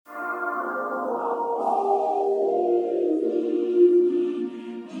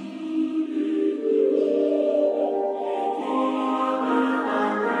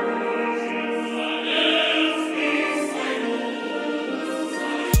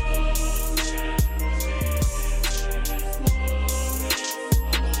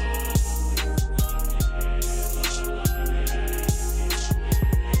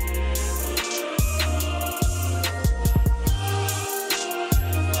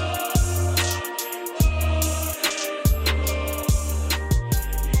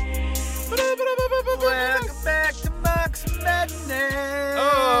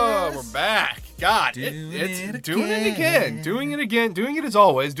not. It's doing it again. Doing it as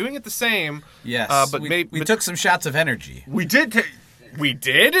always. Doing it the same. Yes. But we took some shots of energy. We did. We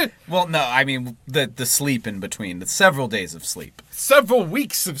did? Well, no, I mean the sleep in between. The several days of sleep. Several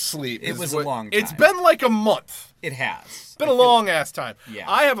weeks of sleep. It was a long time. It's been like a month. It has. It's been a long-ass time. Yeah.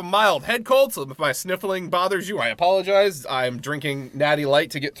 I have a mild head cold, so if my sniffling bothers you, I apologize. I'm drinking Natty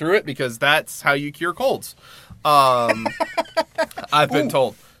Light to get through it because that's how you cure colds. I've been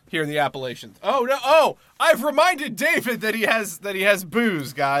told here in the Appalachians. Oh, no. Oh, I've reminded David that he has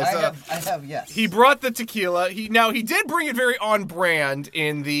booze, guys. I have, yes. He brought the tequila. He did bring it very on brand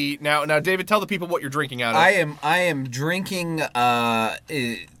in the now David, tell the people what you're drinking out of. I am drinking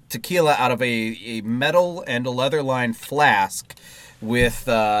tequila out of a metal and a leather lined flask with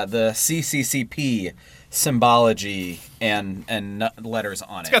the CCCP symbology and letters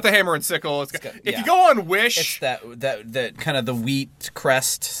on it. It's got the hammer and sickle. If you go on Wish, it's that kind of the wheat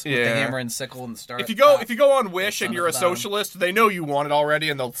crest with the hammer and sickle and the star. If you go on Wish and you're a socialist, they know you want it already,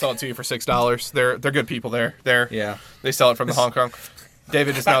 and they'll sell it to you for $6. They're good people there. They sell it from the Hong Kong.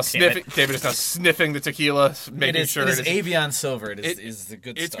 David is now sniffing. David is now sniffing the tequila, making sure it is Avion Silver. It is the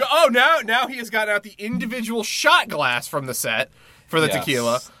good stuff. Now he has gotten out the individual shot glass from the set for the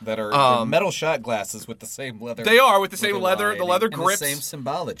tequila that are metal shot glasses with the same leather. They are with the same leather, the leather grips, the same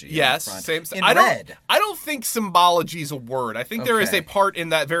symbology. Yes, same in red. I don't think symbology is a word. I think there is a part in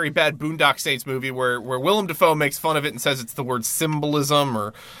that very bad Boondock Saints movie where Willem Dafoe makes fun of it and says it's the word symbolism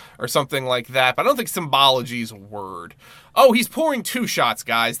or something like that. But I don't think symbology is a word. Oh, he's pouring 2 shots,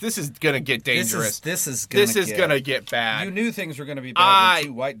 guys. This is gonna get dangerous. This is gonna get bad. You knew things were gonna be bad when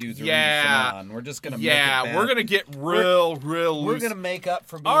 2 white dudes were on. We're just gonna make it bad. We're gonna get real loose. We're gonna make up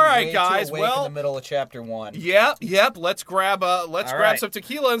for being way guys, too awake in the middle of chapter 1. Yep. Let's grab some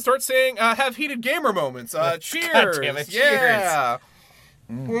tequila and start saying have heated gamer moments. Cheers. God damn it, yeah.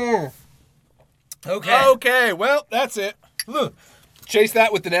 Cheers. Okay. Well, that's it. Chase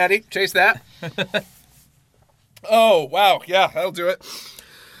that with the natty. Chase that. Oh, wow. Yeah, that'll do it.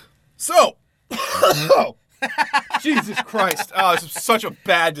 So, Jesus Christ. Oh, this is such a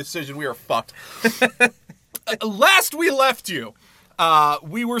bad decision. We are fucked. Last we left you,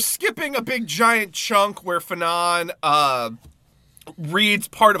 we were skipping a big giant chunk where Fanon reads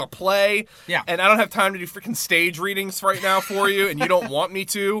part of a play. Yeah. And I don't have time to do freaking stage readings right now for you, and you don't want me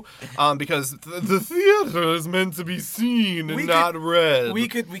to, because the theater is meant to be seen and not read. We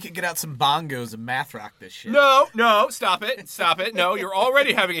could get out some bongos and math rock this shit. No, stop it. No, you're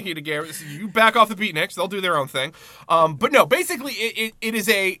already having a heated game. You back off the beatniks. They'll do their own thing. But no, basically it is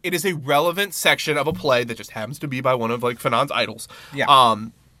a relevant section of a play that just happens to be by one of like Fanon's idols. Yeah.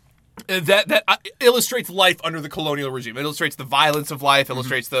 That illustrates life under the colonial regime. It illustrates the violence of life,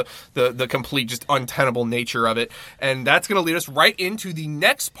 illustrates the complete, just untenable nature of it. And that's going to lead us right into the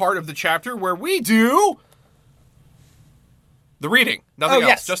next part of the chapter where we do the reading. Nothing else,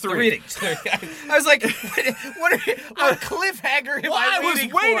 yes, just the reading. I was like, what cliffhanger am I was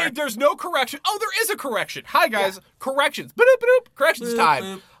waiting waiting. for? There's no correction. Oh, there is a correction. Hi, guys. Yeah. Corrections. Boop, boop, boop. Corrections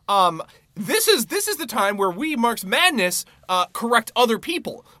time. This is the time where we, Mark's Madness, correct other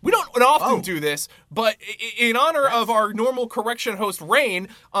people. We don't often do this, but in honor of our normal correction host, Rain,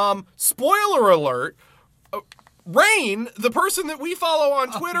 spoiler alert, Rain, the person that we follow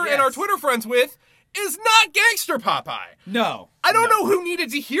on Twitter and our Twitter friends with, is not Gangster Popeye. No. I don't know who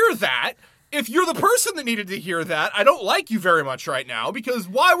needed to hear that. If you're the person that needed to hear that, I don't like you very much right now, because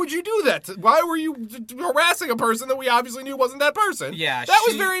why would you do that? Why were you harassing a person that we obviously knew wasn't that person? Yeah, that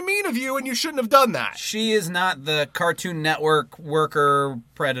was very mean of you, and you shouldn't have done that. She is not the Cartoon Network worker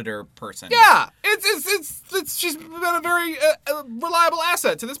predator person. Yeah, it's she's been a very reliable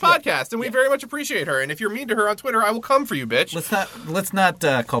asset to this podcast, and we very much appreciate her. And if you're mean to her on Twitter, I will come for you, bitch. Let's not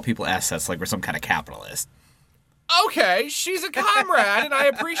call people assets like we're some kind of capitalist. Okay, she's a comrade, and I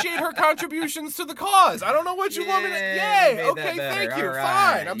appreciate her contributions to the cause. I don't know what you want me to... Yay! Okay, thank you.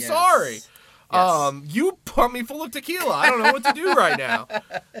 Right. Fine. I'm sorry. Yes. You pumped me full of tequila. I don't know what to do right now.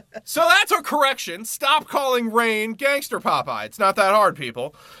 So that's our correction. Stop calling Rain Gangster Popeye. It's not that hard,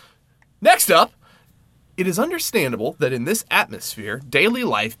 people. Next up, it is understandable that in this atmosphere, daily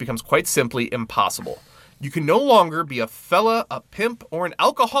life becomes quite simply impossible. You can no longer be a fella, a pimp, or an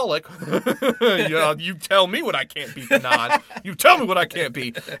alcoholic. You tell me what I can't be, Fanon. You tell me what I can't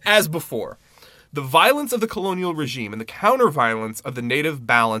be. As before. The violence of the colonial regime and the counter-violence of the native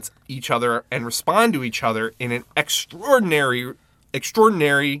balance each other and respond to each other in an extraordinary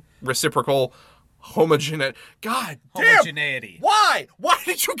reciprocal homogeneity. God damn! Homogeneity. Why? Why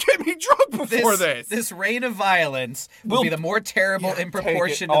did you get me drunk before this? This reign of violence will be the more terrible in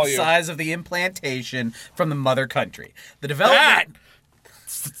proportion to the size of the implantation from the mother country. The development...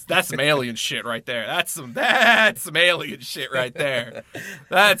 That's some alien shit right there. That's some alien shit right there.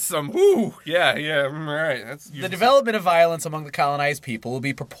 That's some yeah. All right. The development of violence among the colonized people will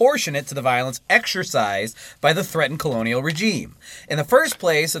be proportionate to the violence exercised by the threatened colonial regime. In the first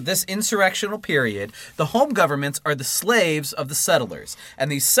place of this insurrectional period, the home governments are the slaves of the settlers,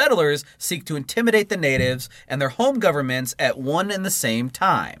 and these settlers seek to intimidate the natives and their home governments at one and the same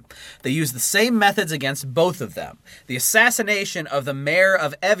time. They use the same methods against both of them. The assassination of the mayor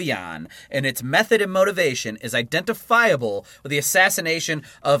of Evian and its method and motivation is identifiable with the assassination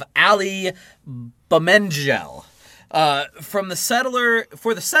of Ali Boumendjel. For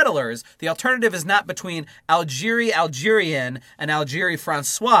the settlers, the alternative is not between Algerian and Algérie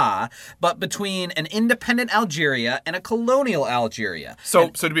Francois, but between an independent Algeria and a colonial Algeria. So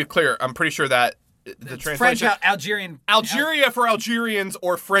to be clear, I'm pretty sure that the translation French Algerian Algeria for Algerians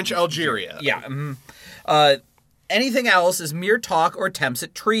or French Algeria. Yeah. Anything else is mere talk or attempts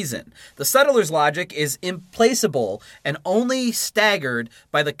at treason. The settler's logic is implacable and only staggered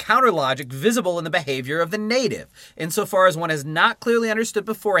by the counter logic visible in the behavior of the native, insofar as one has not clearly understood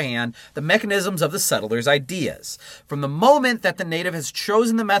beforehand the mechanisms of the settler's ideas. From the moment that the native has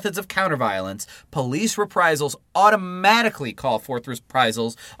chosen the methods of counterviolence, police reprisals automatically call forth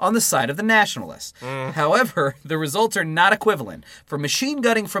reprisals on the side of the nationalists. However, the results are not equivalent, for machine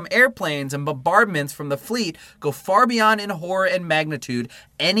gunning from airplanes and bombardments from the fleet go far beyond in horror and magnitude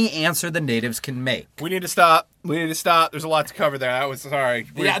any answer the natives can make. We need to stop. There's a lot to cover there.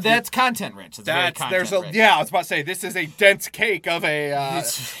 That's content rich. I was about to say, this is a dense cake of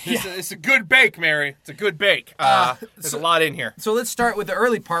it's a good bake, Mary. It's a good bake. There's a lot in here. So let's start with the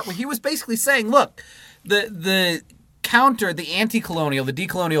early part where he was basically saying, look, the counter, the anti-colonial, the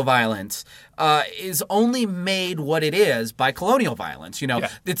decolonial violence is only made what it is by colonial violence.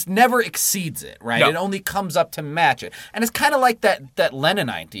 It's never exceeds it, right? No. It only comes up to match it. And it's kind of like that Lenin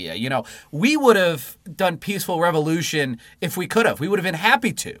idea. We would have done peaceful revolution if we could have. We would have been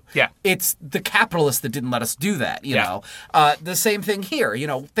happy to. Yeah. It's the capitalists that didn't let us do that, you know. The same thing here.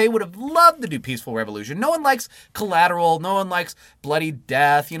 They would have loved to do peaceful revolution. No one likes collateral. No one likes bloody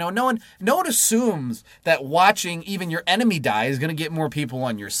death. No one assumes that watching even your enemy die is going to get more people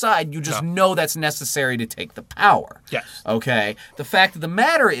on your side. You just know that's necessary to take the power. Yes. Okay? The fact of the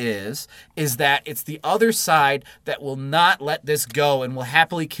matter is that it's the other side that will not let this go and will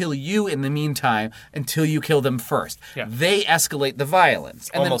happily kill you in the meantime until you kill them first. Yeah. They escalate the violence.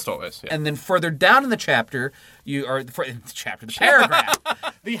 And almost always. Yeah. And then further down in the chapter, the paragraph,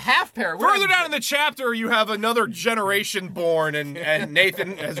 the half paragraph. Further down in the chapter, you have another generation born, and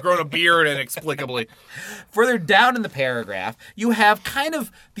Nathan has grown a beard inexplicably. Further down in the paragraph, you have kind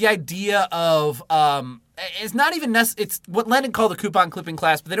of the idea of it's not even it's what Lenin called the coupon clipping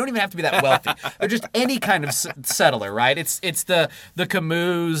class, but they don't even have to be that wealthy. They're just any kind of settler, right? It's the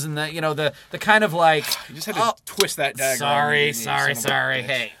Camus and the kind of like you just had to twist that diagram. Sorry.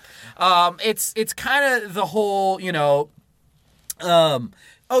 Hey. It's kind of the whole, the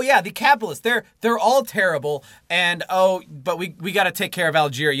capitalists, they're all terrible, and but we got to take care of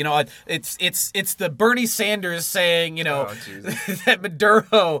Algeria. It's the Bernie Sanders saying, that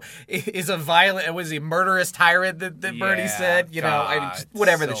Maduro is a violent, was he a murderous tyrant that Bernie said,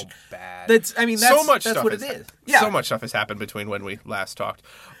 whatever. So bad. That's so much that's stuff what it is. Yeah. So much stuff has happened between when we last talked.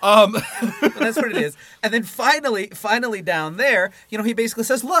 That's what it is. And then finally down there, he basically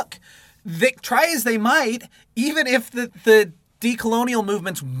says, look, they try as they might, even if the decolonial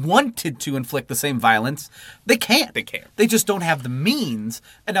movements wanted to inflict the same violence, they can't. They can't. They just don't have the means.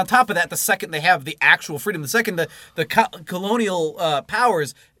 And on top of that, the second they have the actual freedom, the second the colonial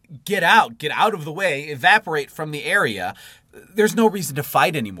powers get out of the way, evaporate from the area, there's no reason to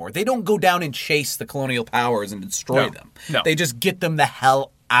fight anymore. They don't go down and chase the colonial powers and destroy them. No. They just get them the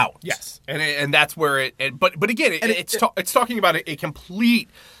hell out. Yes. And that's where but again, it's talking about a complete.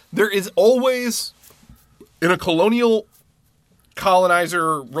 There is always, in a colonial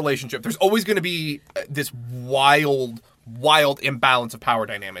colonizer relationship, there's always going to be this wild imbalance of power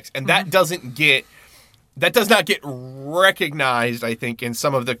dynamics, and that does not get recognized, I think, in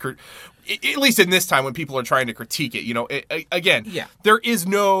some of the, at least in this time when people are trying to critique it. There is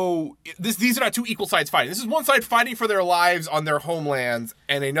no, these are not two equal sides fighting. This is one side fighting for their lives on their homelands,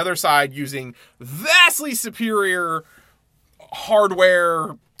 and another side using vastly superior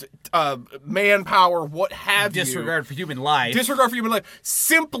hardware, manpower, what have you. Disregard for human life,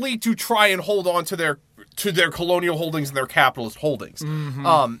 simply to try and hold on to their colonial holdings and their capitalist holdings.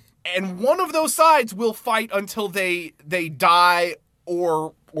 Mm-hmm. And one of those sides will fight until they die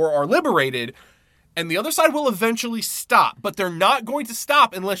or are liberated. and the other side will eventually stop, but they're not going to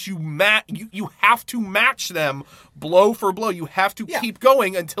stop unless you have to match them blow for blow. You have to keep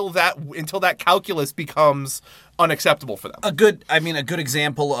going until that calculus becomes unacceptable for them. A good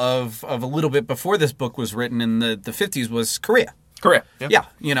example of a little bit before this book was written in the 50s was Korea. Korea. Yeah.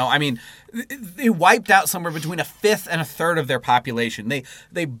 They wiped out somewhere between a fifth and a third of their population. They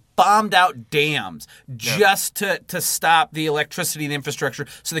bombed out dams just to stop the electricity and infrastructure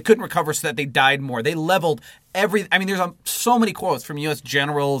so they couldn't recover, so that they died more. They leveled there's so many quotes from U.S.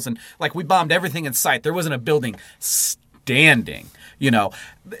 generals, and we bombed everything in sight. There wasn't a building standing. The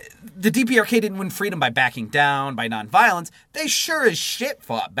DPRK didn't win freedom by backing down, by nonviolence. They sure as shit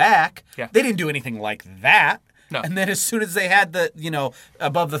fought back. Yeah. They didn't do anything like that. No. And then as soon as they had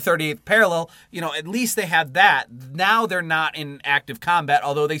above the 38th parallel, at least they had that. Now they're not in active combat,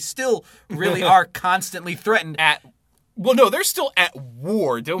 although they still really are constantly threatened. They're still at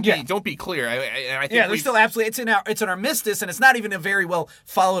war. Don't be clear. I think they're still absolutely. It's an armistice, and it's not even a very well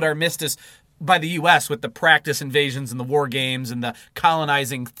followed armistice by the U.S. with the practice invasions and the war games and the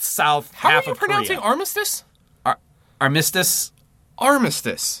colonizing South How half are you of Korea. pronouncing armistice? Armistice.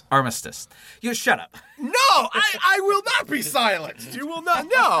 Armistice. You shut up. No, I will not be silenced. You will not.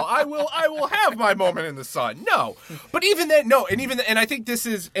 No, I will have my moment in the sun. No, but even then, no, and I think this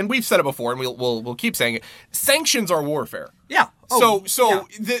is, and we've said it before, and we'll keep saying it. Sanctions are warfare. Yeah.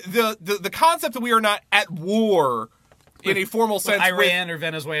 The concept that we are not at war in a formal sense, Iran or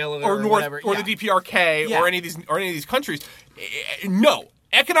Venezuela or whatever, or the DPRK or any of these countries, no.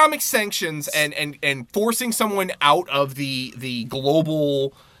 Economic sanctions and forcing someone out of the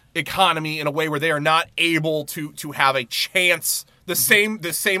global economy in a way where they are not able to have a chance, the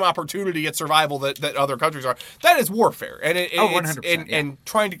same opportunity at survival that other countries are. That is warfare, and 100%. And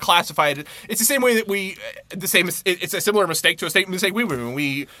trying to classify it, it's the same way that it's a similar mistake to a mistake we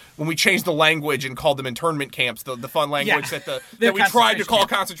made when we changed the language and called them internment camps, the fun language that we tried to call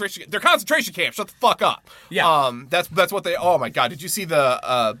concentration. They're concentration camps. Shut the fuck up. Yeah. That's what they. Oh my god, did you see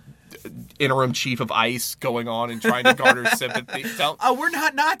the interim chief of ICE going on and trying to garner sympathy? We're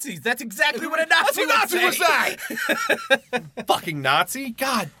not Nazis. That's exactly what a Nazi would say. Fucking Nazi.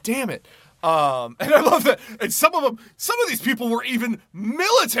 God damn it. And I love that. And some of these people were even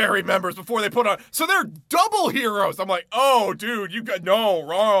military members before they put on. So they're double heroes. I'm like, oh, dude, you got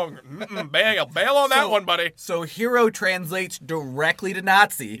wrong. Bail on that one, buddy. So hero translates directly to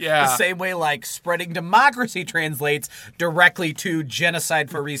Nazi. Yeah. The same way spreading democracy translates directly to genocide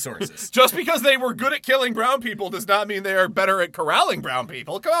for resources. Just because they were good at killing brown people does not mean they are better at corralling brown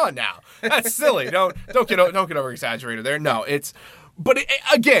people. Come on now. That's silly. Don't get over exaggerated there. No, it's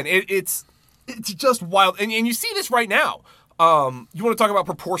just wild, and you see this right now. You want to talk about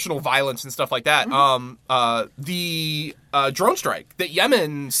proportional violence and stuff like that. Mm-hmm. The drone strike that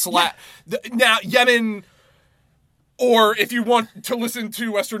Yemen now Yemen, or if you want to listen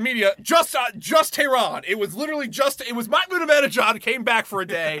to Western media, just Tehran. It was literally Mahmoud Ahmadinejad came back for a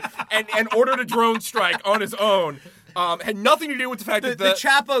day and ordered a drone strike on his own. Had nothing to do with the fact that the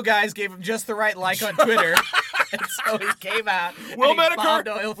Chapo guys gave him just the right like on Twitter, and so he came out. Will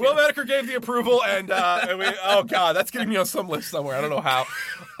Medicare gave the approval, and oh god, that's getting me on some list somewhere. I don't know how.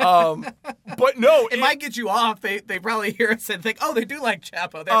 But no, it might get you off. They probably hear us and think, oh, they do like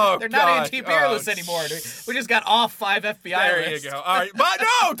Chapo. They're not anti-imperialists anymore. We just got off 5 FBI there lists. You go. All right, but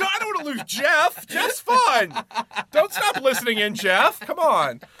no, I don't want to lose Jeff. Jeff's fun. Don't stop listening in, Jeff. Come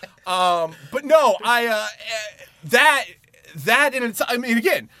on. But no, that in its, I mean,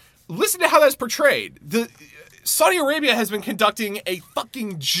 again, listen to how that's portrayed. Saudi Arabia has been conducting a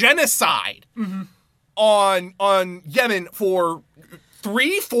fucking genocide on Yemen for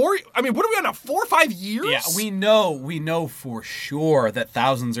 3, 4. I mean, what are we on now? 4 or 5 years? Yeah, we know for sure that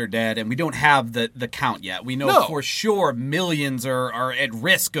thousands are dead, and we don't have the count yet. We know for sure millions are at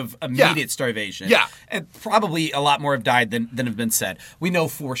risk of immediate starvation. Yeah, and probably a lot more have died than have been said. We know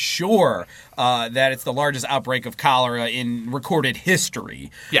for sure that it's the largest outbreak of cholera in recorded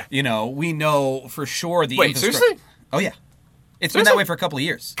history. Yeah, we know for sure the. Wait, seriously? Oh yeah, it's been that way for a couple of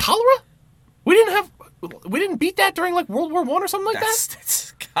years. Cholera? We didn't beat that during World War I or something like that?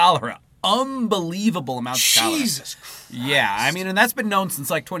 That's cholera. Unbelievable amounts of cholera. Jesus Christ. Yeah, I mean, and that's been known since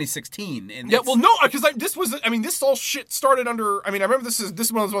 2016. And because this all shit started under. I mean, I remember this is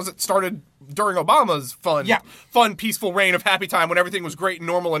one of those ones that started during Obama's fun, peaceful reign of happy time when everything was great and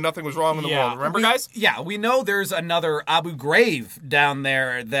normal and nothing was wrong in the world. Remember, guys? Yeah, we know there's another Abu Ghraib down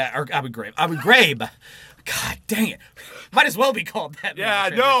there Abu Ghraib. God dang it. Might as well be called that.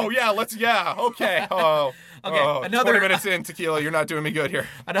 Okay. Oh, okay. Another 20 minutes in, Tequila, you're not doing me good here.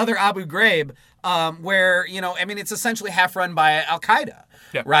 Another Abu Ghraib, where, it's essentially half run by Al-Qaeda.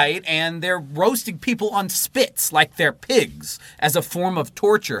 right? And they're roasting people on spits like they're pigs as a form of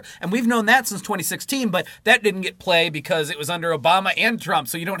torture. And we've known that since 2016, but that didn't get play because it was under Obama and Trump.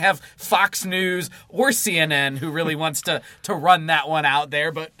 So you don't have Fox News or CNN who really wants to run that one out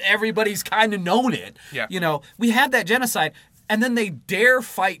there, but everybody's kind of known it. Yeah. You know, we had that genocide, and then they dare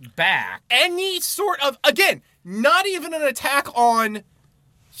fight back. Any sort of, again, not even an attack on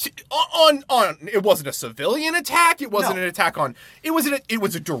it wasn't a civilian attack. It wasn't an attack on. It was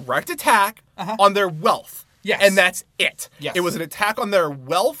a direct attack on their wealth. Yes. And that's it. Yes. It was an attack on their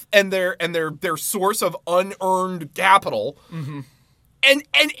wealth and their source of unearned capital. Mm-hmm. And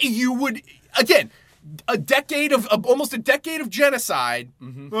you would, again, almost a decade of genocide.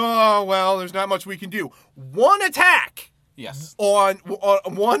 Mm-hmm. Oh, well, there's not much we can do. One attack. Yes. On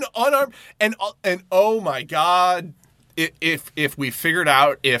one unarmed and oh my God. If we figured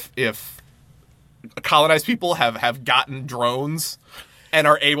out if colonized people have gotten drones and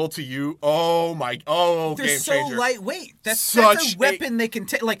are able to use they're game so changer. lightweight. That's a weapon they can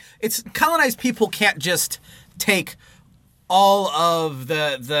take. Like, it's colonized people can't just take all of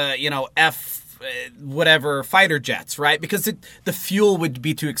the whatever fighter jets, right? Because the fuel would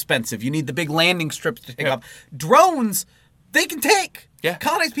be too expensive. You need the big landing strips to take off. Drones, they can take. Yeah.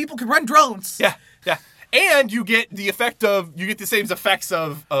 Colonized people can run drones. Yeah. And you get the same effects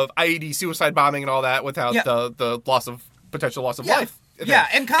of IED suicide bombing and all that without the potential loss of life. Yeah,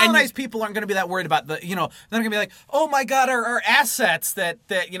 and colonized people aren't going to be that worried about they're not going to be like, oh my God, our assets that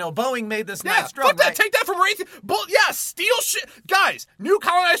Boeing made this nice drone. Fuck that, take that from Raytheon. Steal shit. Guys, new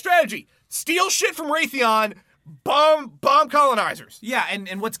colonized strategy. Steal shit from Raytheon, bomb colonizers. Yeah,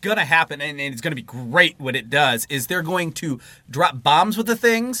 and what's going to happen, and it's going to be great what it does, is they're going to drop bombs with the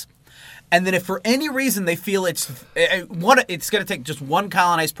things. And then if for any reason they feel it's going to take just one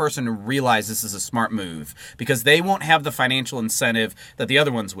colonized person to realize this is a smart move because they won't have the financial incentive that the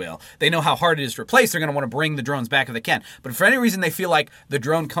other ones will. They know how hard it is to replace. They're going to want to bring the drones back if they can. But if for any reason they feel like the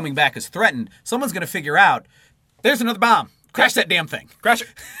drone coming back is threatened, someone's going to figure out, there's another bomb. Crash that damn thing. Crash it.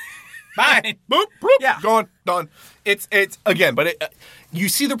 Bye. Boop. Boop. Yeah. Gone. Done. It's again, but you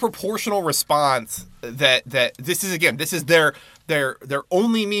see the proportional response that this is their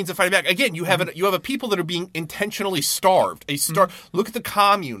only means of fighting back. Again, you have a people that are being intentionally starved. Look at the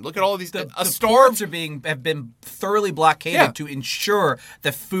commune. Look at all of these. The ports have been thoroughly blockaded to ensure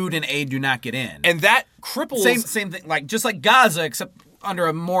that food and aid do not get in. And that cripples same thing, just like Gaza, except under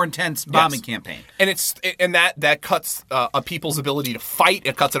a more intense bombing campaign. And that cuts a people's ability to fight.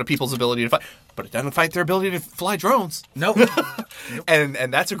 It cuts at a people's ability to fight. But it doesn't fight their ability to fly drones. Nope.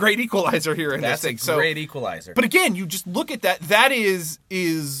 And that's a great equalizer here in this thing. That's a great equalizer. But again, you just look at that. That is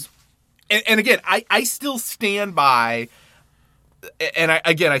and again, I still stand by. And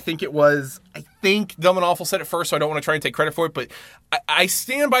I think Dumb and Awful said it first, so I don't want to try and take credit for it. But I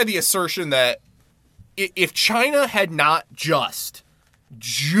stand by the assertion that if China had not just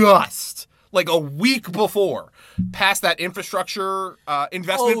like a week before passed that infrastructure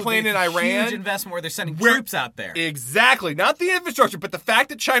investment plan in Iran. Huge investment where they're sending troops out there. Exactly. Not the infrastructure, but the fact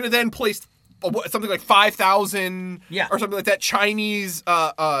that China then placed something like 5,000 or something like that Chinese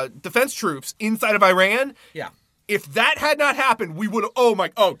defense troops inside of Iran. Yeah. If that had not happened, we would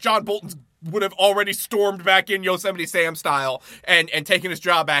John Bolton would have already stormed back in Yosemite Sam style and taken his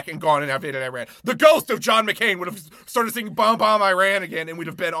job back and gone and invaded Iran. The ghost of John McCain would have started singing Bomb Bomb Iran again, and we'd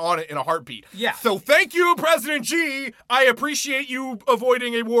have been on it in a heartbeat. Yeah. So thank you, President Xi. I appreciate you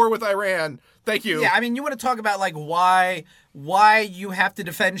avoiding a war with Iran. Thank you. Yeah, I mean, you want to talk about like why you have to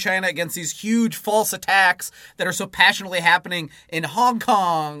defend China against these huge false attacks that are so passionately happening in Hong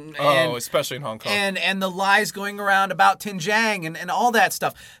Kong. Especially in Hong Kong. And the lies going around about Xinjiang and all that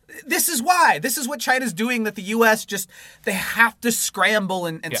stuff. This is why. This is what China's doing that the U.S. they have to scramble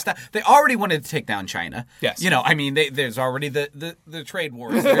and stop. They already wanted to take down China. Yes. I mean, there's already the trade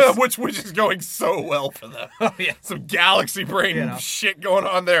wars. which is going so well for them. Some galaxy brain shit going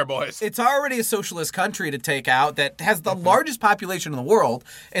on there, boys. It's already a socialist country to take out that has the largest population in the world.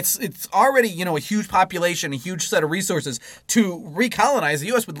 It's already, a huge population, a huge set of resources to recolonize. The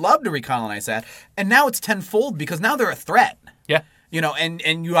U.S. would love to recolonize that. And now it's tenfold because now they're a threat. Yeah.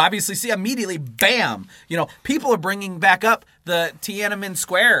 And you obviously see immediately, bam, people are bringing back up the Tiananmen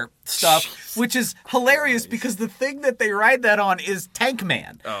Square stuff, which is hilarious because the thing that they ride that on is Tank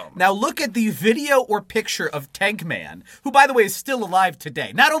Man. Oh. Now look at the video or picture of Tank Man, who, by the way, is still alive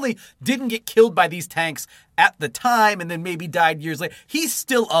today. Not only didn't get killed by these tanks at the time and then maybe died years later, he's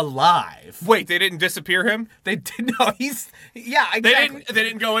still alive. Wait, they didn't disappear him? They did. No, exactly. They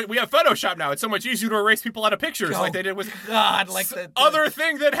didn't go, we have Photoshop now. It's so much easier to erase people out of pictures like they did with God, like the other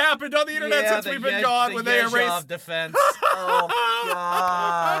thing that happened on the internet since we've been gone when they erased defense. Oh God.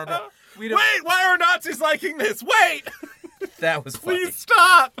 Wait, why are Nazis liking this? Wait! That was funny. Please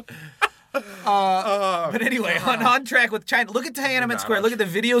stop! But anyway, on track with China. Look at Tiananmen Square. Look at the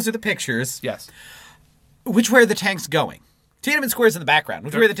videos or the pictures. Yes. Which way are the tanks going? Tiananmen Square's in the background.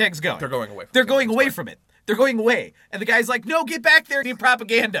 Which way are the tanks going? They're going away. They're going away from it. They're going away. And the guy's like, no, get back there. Need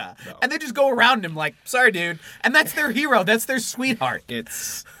propaganda. No. And they just go around him like, sorry, dude. And that's their hero. That's their sweetheart. It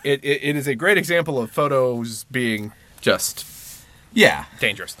is a great example of photos being just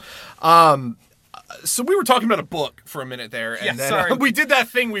dangerous. So we were talking about a book for a minute there, and then we did that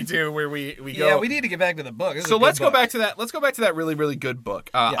thing we do where we go. Yeah, we need to get back to the book. So let's go back to that. Let's go back to that really, really good book.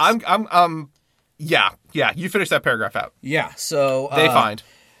 Yes. You finish that paragraph out. Yeah. So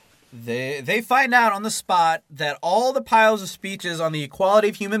they find out on the spot that all the piles of speeches on the equality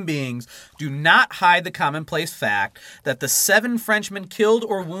of human beings do not hide the commonplace fact that the 7 Frenchmen killed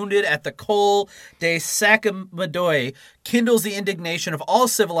or wounded at the Col de Sacamadoy kindles the indignation of all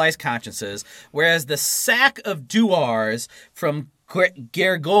civilized consciences, whereas the sack of Douars from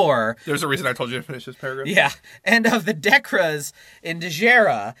Gergor. There's a reason I told you to finish this paragraph. Yeah. And of the Decras in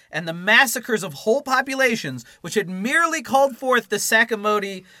Degera and the massacres of whole populations, which had merely called forth the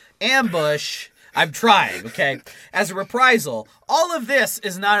Sacamodi ambush. I'm trying, okay? As a reprisal, all of this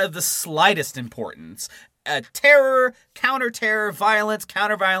is not of the slightest importance. Terror, counter-terror, violence,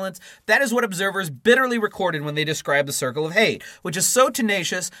 counter-violence, that is what observers bitterly recorded when they describe the circle of hate, which is so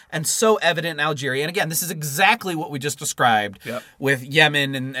tenacious and so evident in Algeria. And again, this is exactly what we just described with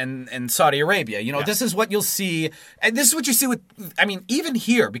Yemen and Saudi Arabia. You know, this is what you'll see, and this is what you see with, I mean, even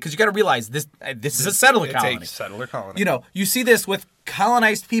here, because you got to realize this is a settler colony. It's a settler colony. You know, you see this with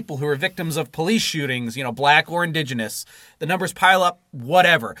colonized people who are victims of police shootings, you know, black or indigenous. The numbers pile up,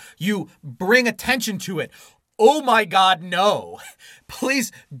 whatever. You bring attention to it. Oh my God, no.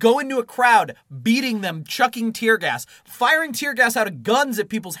 Police go into a crowd, beating them, chucking tear gas, firing tear gas out of guns at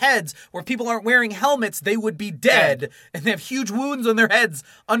people's heads where people aren't wearing helmets, they would be dead. And they have huge wounds on their heads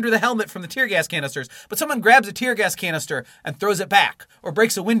under the helmet from the tear gas canisters. But someone grabs a tear gas canister and throws it back or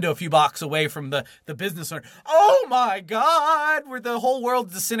breaks a window a few blocks away from the business owner. Oh my God, where the whole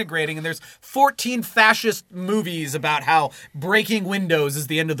world's disintegrating and there's 14 fascist movies about how breaking windows is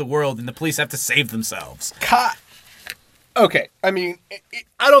the end of the world and the police have to save themselves. Okay, I mean,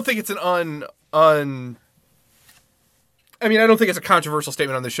 I don't think it's I mean, I don't think it's a controversial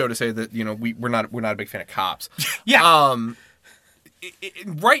statement on the show to say that, you know, we're not a big fan of cops.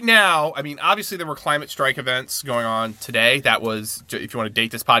 Right now, I mean, obviously there were climate strike events going on today. That was, if you want to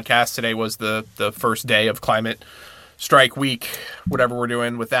date this podcast, today was the first day of climate strike week, whatever we're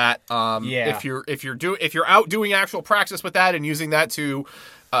doing with that. If you're out doing actual praxis with that and using that to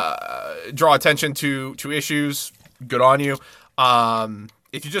draw attention to issues, good on you.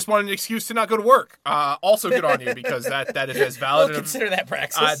 If you just want an excuse to not go to work, also good on you, because that is as valid. We'll consider that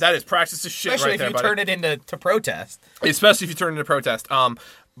praxis. That is praxis as shit. Especially right there, if you turn it into protest. Especially if you turn it into protest.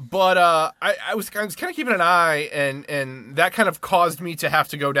 But I was kind of keeping an eye, and that kind of caused me to have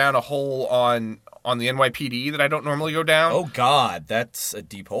to go down a hole on the NYPD that I don't normally go down. Oh God, that's a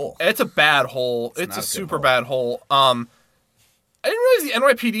deep hole. It's a bad hole. It's a super bad hole. I didn't realize the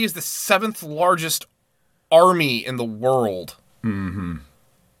NYPD is the 7th largest army in the world. Mm-hmm.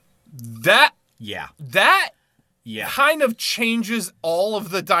 That kind of changes all of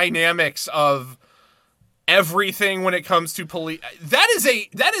the dynamics of everything when it comes to police. That is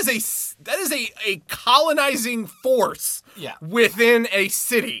a colonizing force within a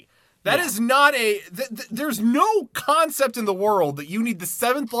city. That is not there's no concept in the world that you need the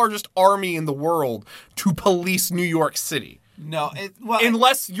 7th largest army in the world to police New York City. No,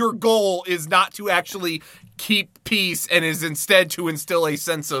 unless your goal is not to actually keep peace and is instead to instill a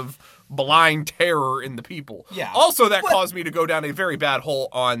sense of blind terror in the people. Yeah. Also, that caused me to go down a very bad hole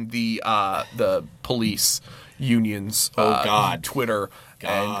on the police unions. Twitter.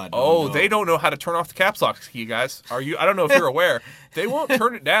 They don't know how to turn off the caps lock, you guys. I don't know if you're aware. They won't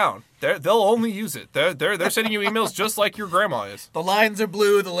turn it down. They'll only use it. They're sending you emails just like your grandma is. The lines are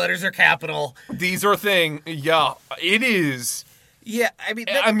blue. The letters are capital. These are a thing. Yeah, it is. Yeah,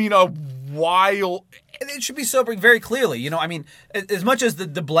 I mean, a while. It should be sobering very clearly. You know, I mean, as much as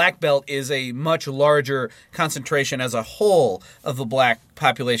the Black Belt is a much larger concentration as a whole of the black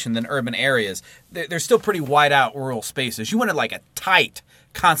population than urban areas, there's still pretty wide out rural spaces. You wanted like a tight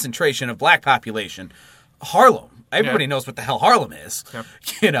concentration of black population. Harlem. Everybody knows what the hell Harlem is. Yeah.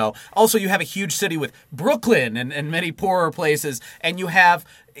 You know, also you have a huge city with Brooklyn and many poorer places, and you have,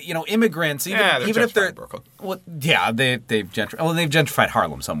 you know, immigrants. Even if they're Brooklyn. Well, yeah, they've gentrified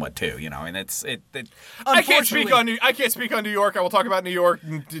Harlem somewhat too. You know, and I can't speak on New York. I will talk about New York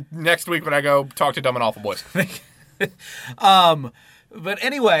next week when I go talk to Dumb and Awful Boys. But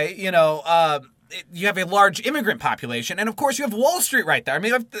anyway, you have a large immigrant population, and of course you have Wall Street right there. I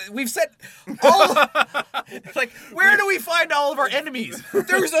mean, we've said all like, where do we find all of our enemies?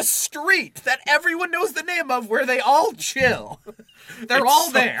 There's a street that everyone knows the name of where they all chill. They're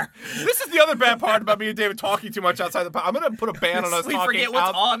all there. This is the other bad part about me and David talking too much outside the podcast. I'm going to put a ban on us we talking. Forget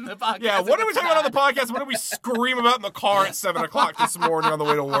what's on the podcast. Yeah, what are we talking about on the podcast? What do we scream about in the car at 7 o'clock this morning on the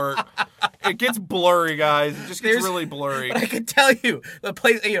way to work? It gets blurry, guys. It just gets really blurry. But I can tell you, the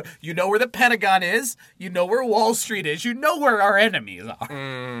place, you know where the Pentagon is, you know where Wall Street is, you know where our enemies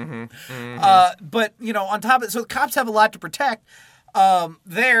are. But, on top of it, so the cops have a lot to protect.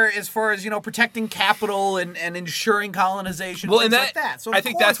 There, as far as protecting capital and ensuring colonization, things like that. So I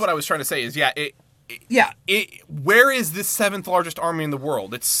think that's what I was trying to say. Is where is this 7th largest army in the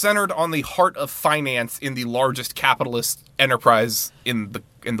world? It's centered on the heart of finance in the largest capitalist enterprise in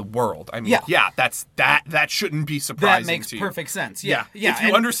the world. I mean, that shouldn't be surprising. That makes to you. perfect sense. Yeah. If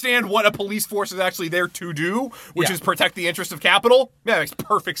you understand what a police force is actually there to do, which is protect the interest of capital, that makes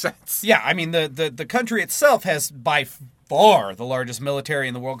perfect sense. Yeah, I mean the country itself has by far the largest military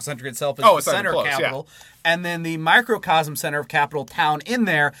in the world. The country itself is the center of capital. Yeah. And then the microcosm center of capital town in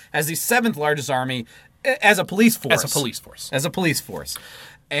there as the 7th largest army as a police force. As a police force.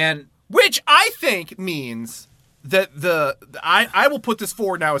 And which I think means that I will put this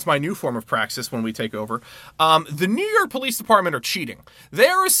forward now as my new form of praxis when we take over. The New York Police Department are cheating.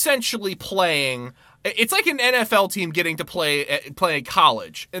 They're essentially playing. It's like an NFL team getting to play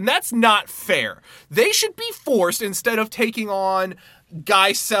college, and that's not fair. They should be forced, instead of taking on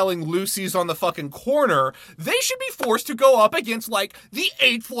guys selling Lucy's on the fucking corner, they should be forced to go up against, like, the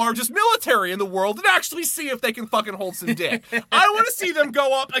 8th largest military in the world and actually see if they can fucking hold some dick. I want to see them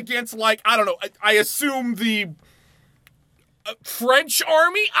go up against, like, I don't know, I assume the French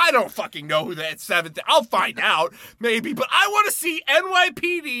army? I don't fucking know who that 7th... I'll find out, maybe, but I want to see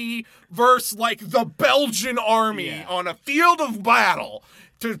NYPD versus, like, the Belgian army on a field of battle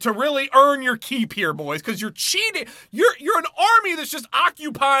to really earn your keep here, boys, because you're cheating. You're an army that's just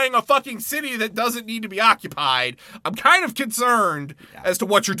occupying a fucking city that doesn't need to be occupied. I'm kind of concerned as to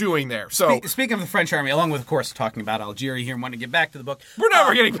what you're doing there. So, speaking of the French army, along with, of course, talking about Algeria here and wanting to get back to the book. We're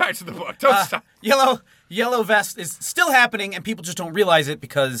never getting back to the book. Don't stop. Yellow Vest is still happening, and people just don't realize it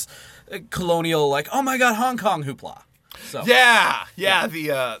because colonial, like, oh my god, Hong Kong hoopla. So. The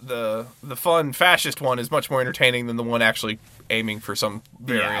fun fascist one is much more entertaining than the one actually aiming for some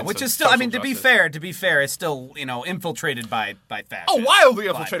variance. Which is still, I mean, to be fair, it's still, infiltrated by fascists. Oh, wildly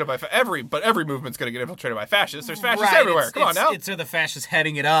infiltrated by fascists. But every movement's going to get infiltrated by fascists. There's fascists everywhere. Come on now. It's the fascists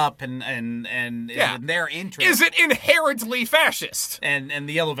heading it up and in their interest. Is it inherently fascist? And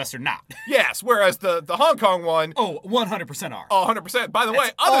the Yellow Vests are not. Yes, whereas the Hong Kong one... Oh, 100% are. Oh, 100%. By the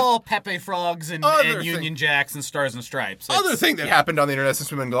way... all Pepe Frogs and Union Jacks and Stars and Stripes. Other thing that happened on the internet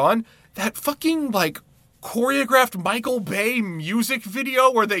since we've been gone, that fucking, like, choreographed Michael Bay music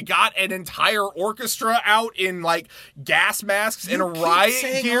video where they got an entire orchestra out in, like, gas masks and a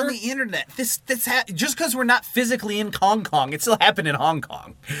riot gear. On the internet, this just because we're not physically in Hong Kong, it still happened in Hong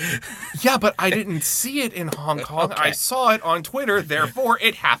Kong. Yeah, but I didn't see it in Hong Kong. Okay. I saw it on Twitter, therefore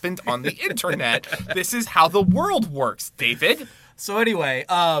it happened on the internet. This is how the world works, David. So anyway,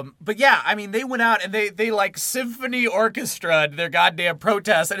 but yeah, I mean, they went out and they like symphony orchestraed their goddamn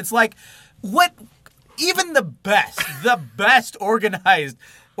protests, and it's like, what? Even the best organized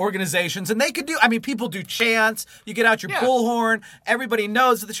organizations, and they could do. I mean, people do chants. You get out your bullhorn. Everybody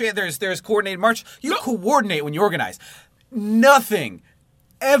knows the chant. There's coordinated march. You coordinate when you organize. Nothing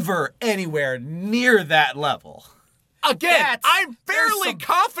ever anywhere near that level. Again, I'm fairly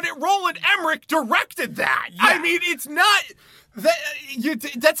confident Roland Emmerich directed that. Yeah. I mean, it's not...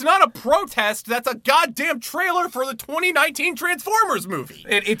 That's not a protest. That's a goddamn trailer for the 2019 Transformers movie.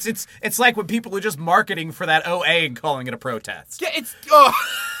 It's like when people are just marketing for that OA and calling it a protest. Yeah, it's... Oh,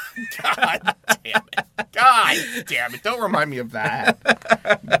 God damn it. God damn it. Don't remind me of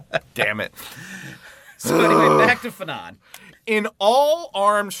that. Damn it. So anyway, back to Fanon. In all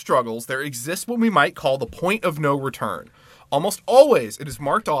armed struggles, there exists what we might call the point of no return. Almost always, it is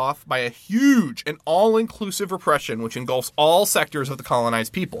marked off by a huge and all-inclusive repression which engulfs all sectors of the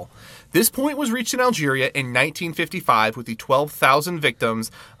colonized people. This point was reached in Algeria in 1955 with the 12,000 victims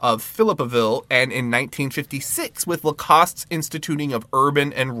of Philippeville, and in 1956 with Lacoste's instituting of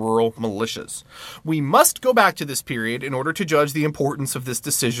urban and rural militias. We must go back to this period in order to judge the importance of this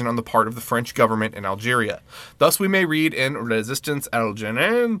decision on the part of the French government in Algeria. Thus, we may read in Resistance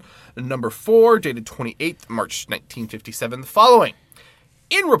Algérienne, number 4, dated 28th March 1957, the following.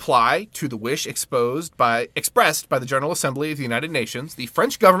 In reply to the wish expressed by the General Assembly of the United Nations, the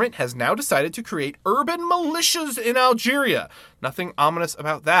French government has now decided to create urban militias in Algeria. Nothing ominous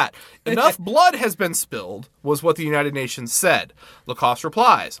about that. Enough blood has been spilled, was what the United Nations said. Lacoste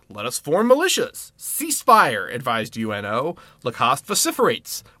replies, let us form militias. Ceasefire, advised UNO. Lacoste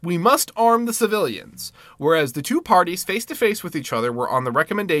vociferates, we must arm the civilians. Whereas the two parties face-to-face with each other were on the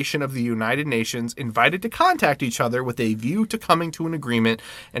recommendation of the United Nations invited to contact each other with a view to coming to an agreement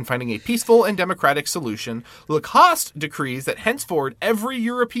and finding a peaceful and democratic solution, Lacoste decrees that henceforward every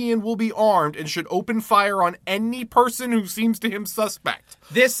European will be armed and should open fire on any person who seems to him suspect.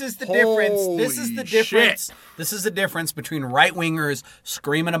 This is the difference. This Holy is the difference. shit. This is the difference between right-wingers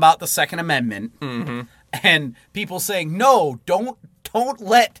screaming about the Second Amendment and people saying, no, don't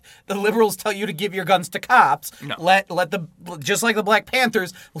let the liberals tell you to give your guns to cops. No. Let the, just like the Black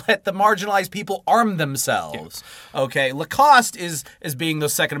Panthers, let the marginalized people arm themselves. Yeah. Okay, Lacoste is being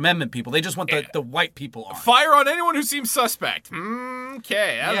those Second Amendment people. They just want the white people armed. Fire on anyone who seems suspect.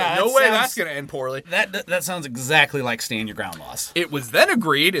 Okay, no way that's going to end poorly. That sounds exactly like stand your ground laws. It was then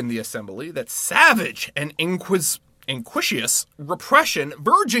agreed in the assembly that savage and inquisious repression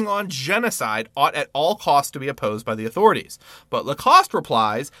verging on genocide ought at all costs to be opposed by the authorities. But Lacoste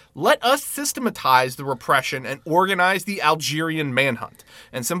replies, let us systematize the repression and organize the Algerian manhunt.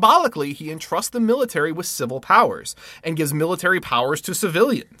 And symbolically, he entrusts the military with civil powers and gives military powers to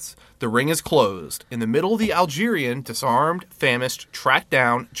civilians. The ring is closed. In the middle, the Algerian, disarmed, famished, tracked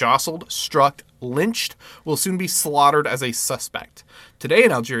down, jostled, struck, lynched, will soon be slaughtered as a suspect. Today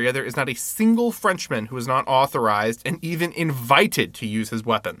in Algeria, there is not a single Frenchman who is not authorized and even invited to use his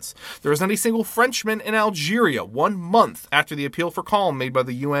weapons. There is not a single Frenchman in Algeria 1 month after the appeal for calm made by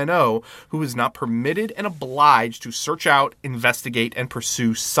the UNO who is not permitted and obliged to search out, investigate, and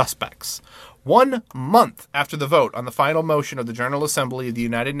pursue suspects. 1 month after the vote on the final motion of the General Assembly of the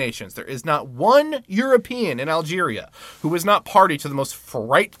United Nations, there is not one European in Algeria who is not party to the most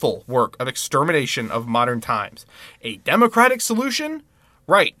frightful work of extermination of modern times. A democratic solution?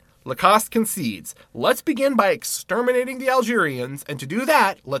 Right. Lacoste concedes. Let's begin by exterminating the Algerians, and to do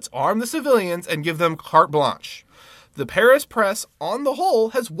that, let's arm the civilians and give them carte blanche. The Paris press, on the whole,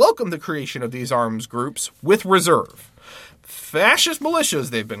 has welcomed the creation of these arms groups with reserve. Fascist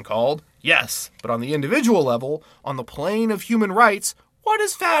militias, they've been called. Yes, but on the individual level, on the plane of human rights, what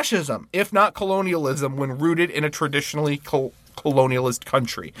is fascism, if not colonialism, when rooted in a traditionally colonialist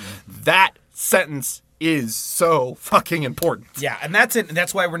country? That sentence is so fucking important. Yeah, and that's it.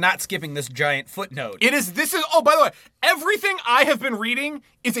 That's why we're not skipping this giant footnote. Oh, by the way, everything I have been reading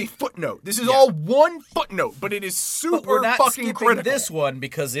is a footnote. This is all one footnote, but it is super but we're not fucking critical. This one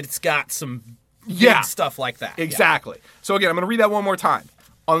because it's got some big stuff like that. Exactly. Yeah. So again, I'm going to read that one more time.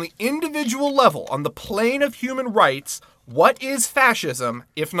 On the individual level, on the plane of human rights, what is fascism,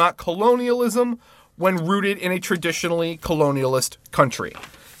 if not colonialism, when rooted in a traditionally colonialist country?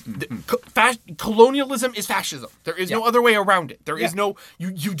 Colonialism is fascism. There is no other way around it. There is no...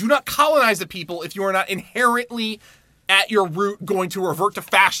 You do not colonize the people if you are not inherently, at your root, going to revert to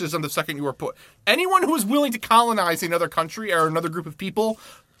fascism the second you are put. Anyone who is willing to colonize another country or another group of people,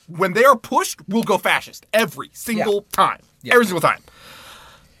 when they are pushed, will go fascist. Every single time. Yeah. Every single time.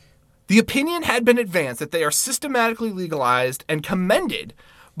 The opinion had been advanced that they are systematically legalized and commended,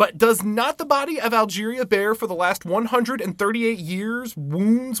 but does not the body of Algeria bear for the last 138 years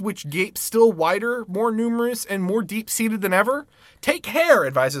wounds which gape still wider, more numerous, and more deep-seated than ever? Take care,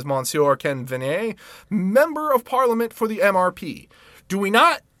 advises Monsieur Ken Vinet, Member of Parliament for the MRP. Do we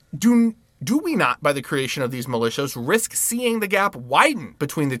not, by the creation of these militias, risk seeing the gap widen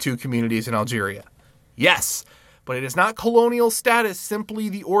between the two communities in Algeria? Yes. But it is not colonial status simply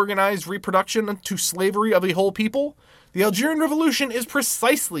the organized reproduction to slavery of a whole people. The Algerian Revolution is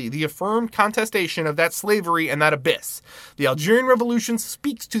precisely the affirmed contestation of that slavery and that abyss. The Algerian Revolution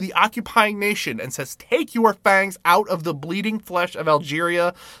speaks to the occupying nation and says, take your fangs out of the bleeding flesh of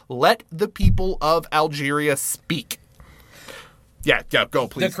Algeria. Let the people of Algeria speak. Yeah, go,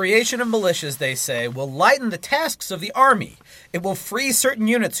 please. The creation of militias, they say, will lighten the tasks of the army. It will free certain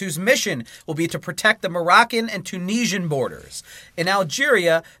units whose mission will be to protect the Moroccan and Tunisian borders. In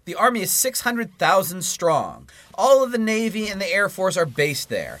Algeria, the army is 600,000 strong. All of the Navy and the Air Force are based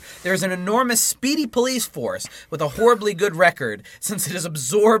there. There's an enormous speedy police force with a horribly good record since it is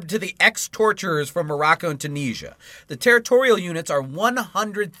absorbed to the ex-torturers from Morocco and Tunisia. The territorial units are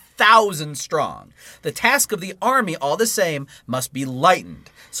 100,000 strong. The task of the army, all the same, must be lightened.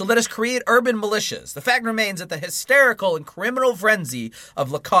 So let us create urban militias. The fact remains that the hysterical and criminal frenzy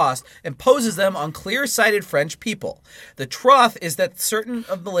of Lacoste imposes them on clear-sighted French people. The truth is that certain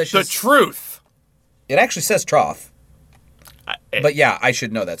of militias... The truth. It actually says trough. But yeah, I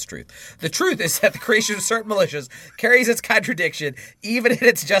should know that's truth. The truth is that the creation of certain militias carries its contradiction, even in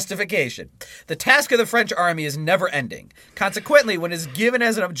its justification. The task of the French army is never ending. Consequently, when it is given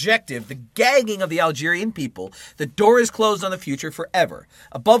as an objective, the gagging of the Algerian people, the door is closed on the future forever.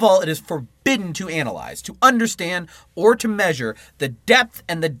 Above all, it is forbidden to analyze, to understand, or to measure the depth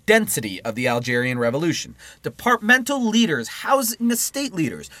and the density of the Algerian revolution. Departmental leaders, housing estate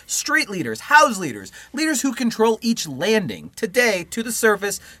leaders, street leaders, house leaders, leaders who control each landing. Today, to the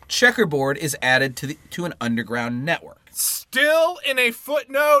surface, checkerboard is added to an underground network. Still in a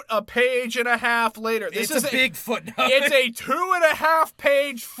footnote, a page and a half later. This is a big footnote. It's a 2.5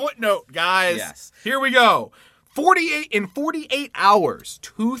 page footnote, guys. Yes. Here we go. 48 hours,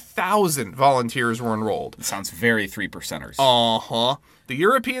 2,000 volunteers were enrolled. It sounds very 3%ers. Uh-huh. The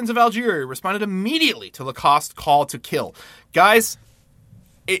Europeans of Algeria responded immediately to Lacoste's call to kill. Guys,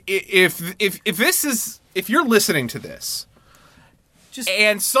 if you're listening to this,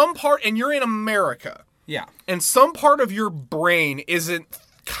 and you're in America, yeah, and some part of your brain isn't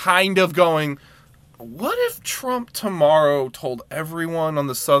kind of going, what if Trump tomorrow told everyone on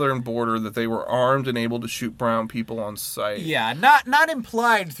the southern border that they were armed and able to shoot brown people on sight? Yeah, not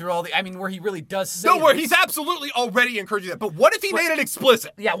implied through all the... I mean, where he really does say... No, where he's absolutely already encouraging that. But what if he made it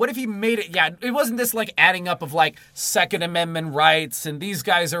explicit? Yeah, what if he made it... Yeah, it wasn't this, like, adding up of, like, Second Amendment rights, and these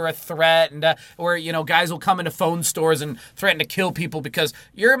guys are a threat, and or, you know, guys will come into phone stores and threaten to kill people because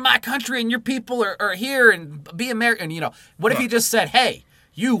you're in my country and your people are here and be American, you know. What if he just said, hey,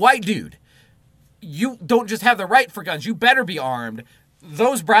 you white dude, you don't just have the right for guns. You better be armed.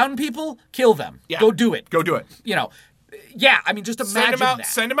 Those brown people, kill them. Yeah. Go do it. Go do it. You know, yeah, I mean, just imagine that.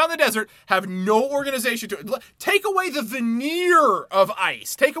 Send them out in the desert, have no organization to it. Take away the veneer of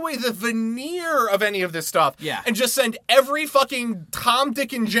ICE. Take away the veneer of any of this stuff. Yeah. And just send every fucking Tom,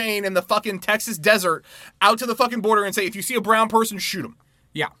 Dick, and Jane in the fucking Texas desert out to the fucking border and say, if you see a brown person, shoot them.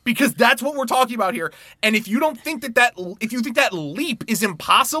 Yeah. Because that's what we're talking about here. And if you don't think if you think that leap is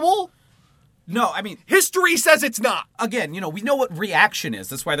impossible... No, I mean... History says it's not. Again, you know, we know what reaction is.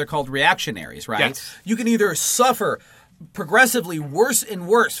 That's why they're called reactionaries, right? Yes. You can either suffer progressively worse and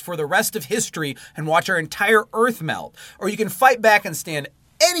worse for the rest of history and watch our entire Earth melt, or you can fight back and stand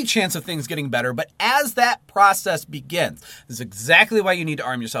any chance of things getting better. But as that process begins, this is exactly why you need to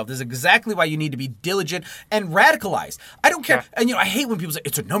arm yourself. This is exactly why you need to be diligent and radicalized. I don't care. Yeah. And, you know, I hate when people say,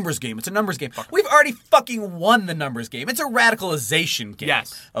 it's a numbers game. It's a numbers game. We've already fucking won the numbers game. It's a radicalization game.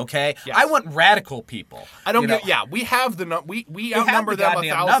 Yes. Okay? Yes. I want radical people. I don't get, yeah, we have we outnumber them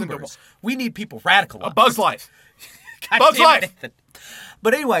 1,000 numbers. We need people radical. Buzz Life. Buzz Life.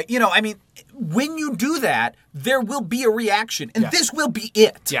 But anyway, you know, I mean, when you do that, there will be a reaction, and this will be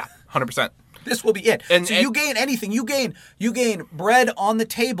it. Yeah, 100%. This will be it. And you gain anything. You gain bread on the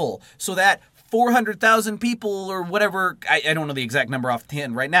table so that 400,000 people or whatever, I don't know the exact number off the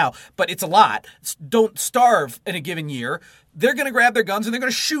hand right now, but it's a lot, don't starve in a given year. They're going to grab their guns and they're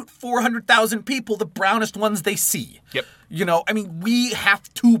going to shoot 400,000 people, the brownest ones they see. Yep. You know, I mean, we have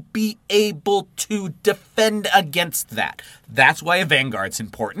to be able to defend against that. That's why a vanguard's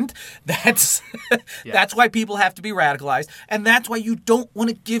important. That's why people have to be radicalized, and that's why you don't want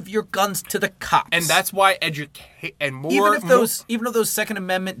to give your guns to the cops. And that's why educate and more. Even if those Second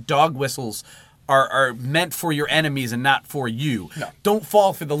Amendment dog whistles are meant for your enemies and not for you, don't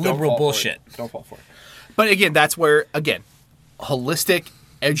fall for the liberal bullshit. Don't fall for it. But again, that's where holistic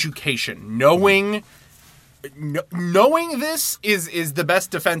education, knowing this is the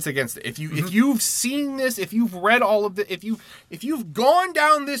best defense against it. If you've seen this, if you've read all of the, if you've gone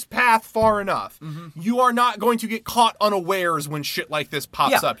down this path far enough, you are not going to get caught unawares when shit like this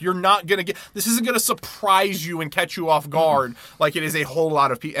pops up. You're not gonna this isn't gonna surprise you and catch you off guard like it is a whole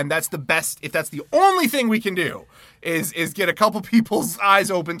lot of people. And that's the best. If that's the only thing we can do is get a couple people's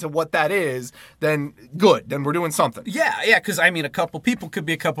eyes open to what that is, then good. Then we're doing something. Yeah, because I mean, a couple people could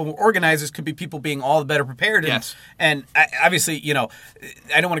be a couple organizers, could be people being all the better prepared. Yes. And obviously, you know,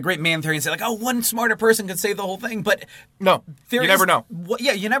 I don't want a great man theory and say like, oh, one smarter person could save the whole thing, but no, you never know.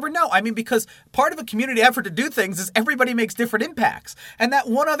 You never know. I mean, because part of a community effort to do things is everybody makes different impacts, and that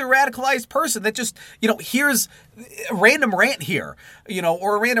one other radicalized person that just, you know, hears a random rant here, you know,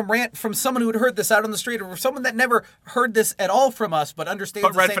 or a random rant from someone who had heard this out on the street, or someone that never heard this at all from us but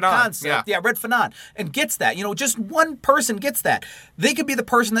understands the same concept. Yeah, Red Fanon, and gets that. You know, just one person gets that. They could be the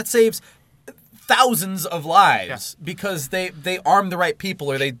person that saves thousands of lives because they arm the right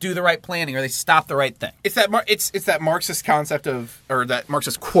people, or they do the right planning, or they stop the right thing. It's that Marxist concept or that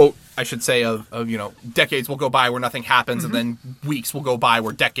Marxist quote, I should say, of you know, decades will go by where nothing happens, and then weeks will go by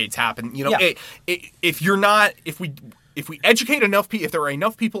where decades happen. You know, if if we educate enough people, if there are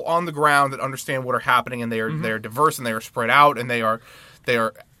enough people on the ground that understand what are happening and they are diverse and they are spread out and they are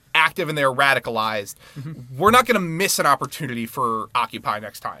active and they are radicalized, we're not going to miss an opportunity for Occupy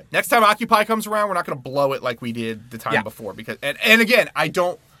next time. Next time Occupy comes around, we're not going to blow it like we did the time before. Because and again, I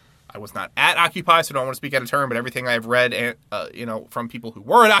was not at Occupy, so I don't want to speak out of turn, but everything I've read, from people who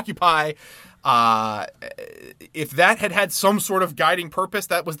were at Occupy, if that had some sort of guiding purpose,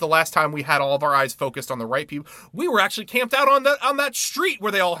 that was the last time we had all of our eyes focused on the right people. We were actually camped out on that street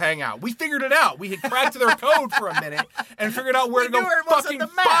where they all hang out. We figured it out. We had cracked their code for a minute and figured out where to go fucking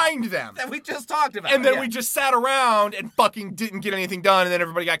find them. That we just talked about. And then we just sat around and fucking didn't get anything done, and then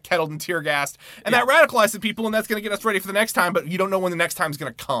everybody got kettled and tear gassed. And that radicalized the people, and that's going to get us ready for the next time, but you don't know when the next time is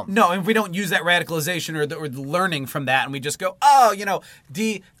going to come. No, and we don't use that radicalization or the learning from that, and we just go,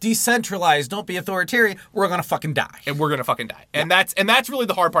 decentralized, don't be authoritarian, we're going to fucking die. And we're going to fucking die. And that's really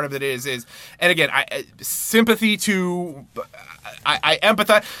the hard part of it is and again, I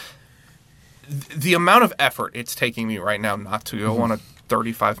empathize. The amount of effort it's taking me right now not to go on a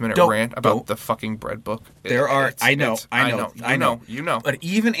 35-minute rant about the fucking bread book. I know. But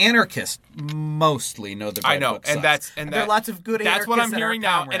even anarchists mostly know the bread book sucks. And there are lots of good anarchists. That's what I'm hearing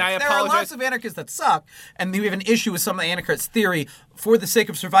now, and I apologize. There are lots of anarchists that suck, and we have an issue with some of the anarchist theory for the sake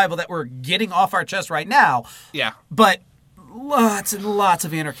of survival that we're getting off our chest right now. Yeah. But lots and lots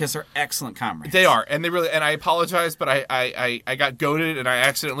of anarchists are excellent comrades. They are, and I apologize, but I got goaded and I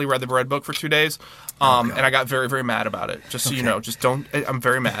accidentally read the bread book for 2 days. And I got very, very mad about it. Just so you know, I'm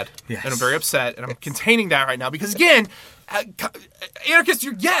very mad. Yes. And I'm very upset, and I'm containing that right now because, again,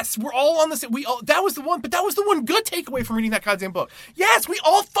 anarchists, we're all on this. That was the one good takeaway from reading that goddamn book. Yes, we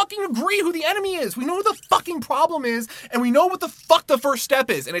all fucking agree who the enemy is. We know what the fucking problem is, and we know what the fuck the first step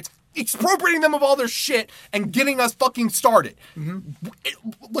is, and it's expropriating them of all their shit and getting us fucking started.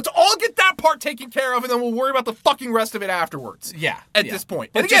 Let's all get that part taken care of, and then we'll worry about the fucking rest of it afterwards. At this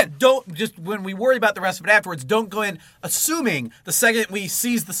point. But again, just when we worry about the rest of it afterwards, don't go in assuming the second we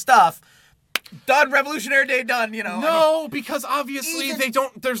seize the stuff, done, Revolutionary Day done, No, because obviously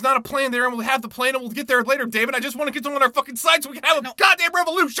there's not a plan there, and we'll have the plan, and we'll get there later, David. I just want to get them on our fucking side so we can have a goddamn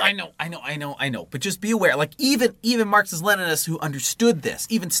revolution. I know. But just be aware, like, even Marxist-Leninists who understood this,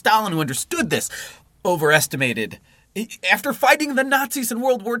 even Stalin who understood this, overestimated. After fighting the Nazis in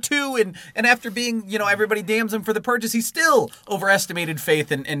World War II and after being, everybody damns him for the purges, he still overestimated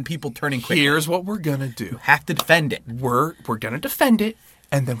faith in people turning quickly. Here's what we're going to do. You have to defend it. We're going to defend it.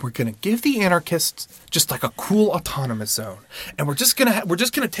 And then we're gonna give the anarchists just like a cool autonomous zone, and we're just gonna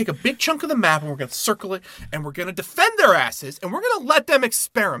take a big chunk of the map and we're gonna circle it, and we're gonna defend their asses, and we're gonna let them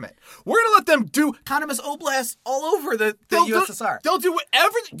experiment. We're gonna let them do autonomous oblasts all over the USSR. They'll do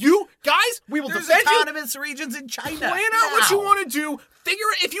whatever you guys. We will defend you. There's autonomous regions in China. Plan out what you want to do.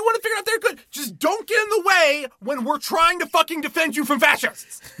 If you want to figure out they're good, just don't get in the way when we're trying to fucking defend you from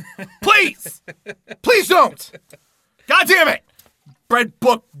fascists. Please, please don't. God damn it. Bread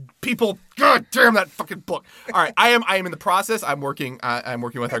book people, god damn that fucking book. All right, I am in the process. I'm working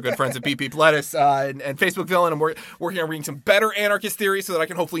with our good friends at Beep Lettuce and Facebook Villain. I'm working on reading some better anarchist theory so that I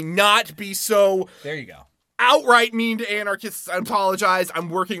can hopefully not be so. There you go. Outright mean to anarchists. I apologize. I'm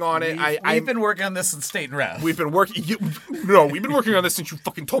working on it. We've been working on this since State and Rev. We've been working. We've been working on this since you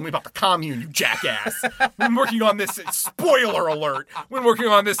fucking told me about the commune, you jackass. We've been working on this. Spoiler alert. We've been working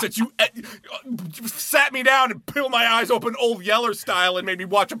on this since you sat me down and peeled my eyes open, Old Yeller style, and made me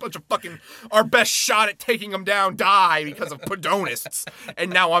watch a bunch of fucking our best shot at taking them down die because of pedonists.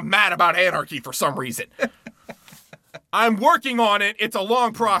 And now I'm mad about anarchy for some reason. I'm working on it. It's a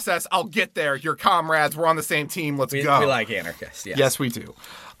long process. I'll get there. You're comrades. We're on the same team. Let's go. We like anarchists. Yes, yes we do.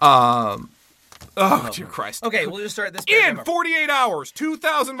 Dear Christ. Okay, we'll just start this. In 48 hours,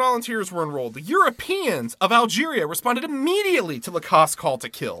 2,000 volunteers were enrolled. The Europeans of Algeria responded immediately to Lacosse's call to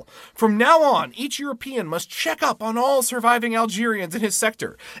kill. From now on, each European must check up on all surviving Algerians in his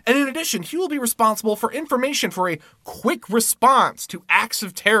sector. And in addition, he will be responsible for information for a quick response to acts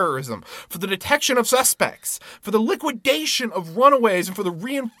of terrorism, for the detection of suspects, for the liquidation of runaways, and for the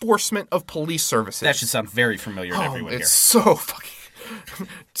reinforcement of police services. That should sound very familiar to everyone here. It's so fucking...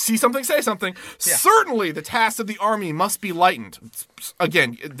 See something, say something. Yeah. Certainly, the tasks of the army must be lightened.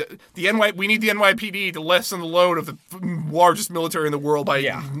 Again, we need the NYPD to lessen the load of the largest military in the world by,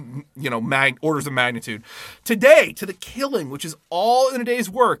 orders of magnitude. Today, to the killing, which is all in a day's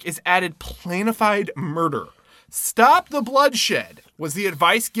work, is added planified murder. Stop the bloodshed was the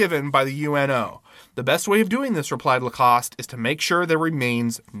advice given by the UNO. The best way of doing this, replied Lacoste, is to make sure there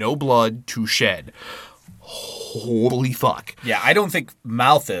remains no blood to shed. Holy fuck. Yeah, I don't think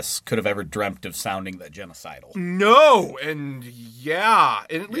Malthus could have ever dreamt of sounding that genocidal. No, and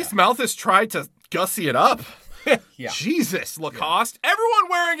at least Malthus tried to gussy it up. Yeah. Jesus, Lacoste. Everyone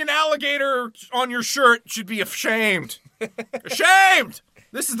wearing an alligator on your shirt should be ashamed. Ashamed!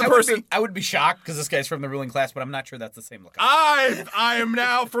 This is the person. I would be shocked because this guy's from the ruling class, but I'm not sure that's the same Lacoste. I am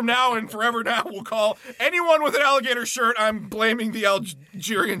now, from now and forever now, will call anyone with an alligator shirt I'm blaming the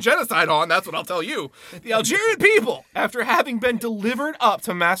Algerian genocide on. That's what I'll tell you. The Algerian people, after having been delivered up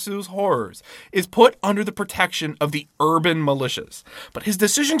to Massou's horrors, is put under the protection of the urban militias. But his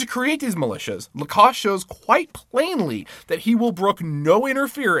decision to create these militias, Lacoste shows quite plainly that he will brook no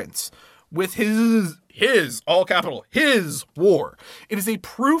interference with his, all capital, his war. It is a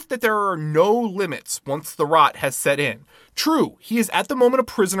proof that there are no limits once the rot has set in. True, he is at the moment a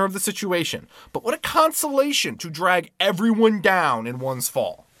prisoner of the situation, but what a consolation to drag everyone down in one's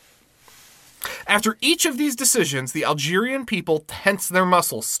fall. After each of these decisions, the Algerian people tense their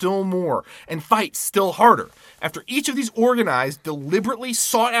muscles still more and fight still harder. After each of these organized, deliberately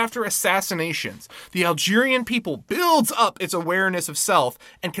sought-after assassinations, the Algerian people builds up its awareness of self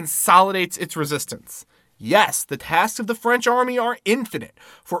and consolidates its resistance. Yes, the tasks of the French army are infinite,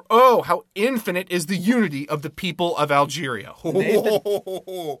 for oh, how infinite is the unity of the people of Algeria.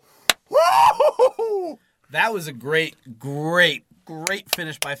 That was a great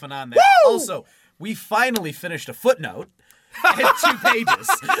finish by Fanon there. Woo! Also, we finally finished a footnote in 2 pages.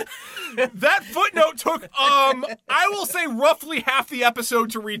 That footnote took, I will say roughly half the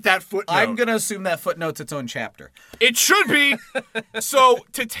episode to read that footnote. I'm going to assume that footnote's its own chapter. It should be. So,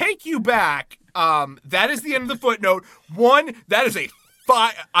 to take you back, that is the end of the footnote. One, that is a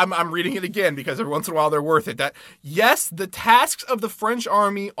I'm reading it again because every once in a while they're worth it. That yes, the tasks of the French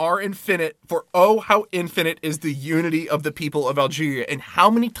army are infinite, for oh, how infinite is the unity of the people of Algeria. And how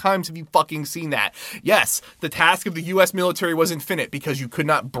many times have you fucking seen that? Yes, the task of the U.S. military was infinite because you could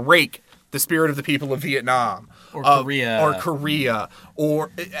not break the spirit of the people of Vietnam. Or Korea. Or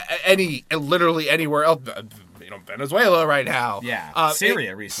literally anywhere else. Venezuela right now. Yeah,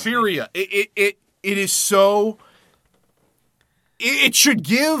 Syria recently. Syria. It is so... It should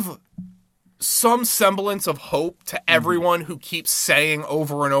give some semblance of hope to everyone who keeps saying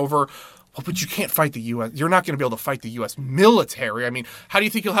over and over, well, but you can't fight the U.S. You're not going to be able to fight the U.S. military. I mean, how do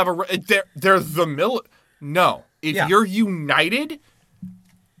you think you'll have they're the military? No. If you're united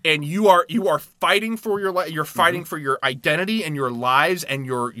and you are fighting for your life, you're fighting for your identity and your lives and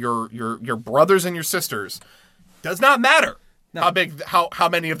your brothers and your sisters. Does not matter how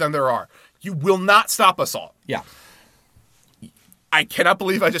many of them there are. You will not stop us all. Yeah. I cannot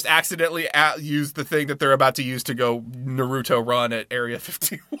believe I just accidentally used the thing that they're about to use to go Naruto run at Area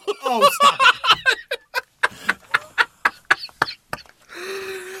 51. Oh, stop it.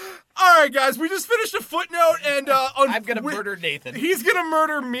 All right, guys, we just finished a footnote, and I'm going to murder Nathan. He's going to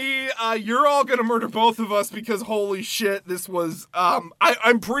murder me. You're all going to murder both of us because, holy shit, this was...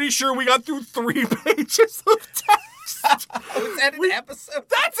 I'm pretty sure we got through 3 pages of text. Was that an episode?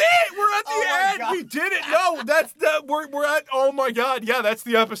 That's it. We're at the end. God. We did it. No, that's that. We're at. Oh my God. Yeah, that's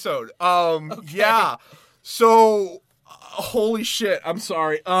the episode. Okay. Yeah. So, holy shit. I'm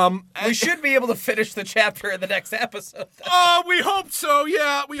sorry. We should be able to finish the chapter in the next episode. We hope so.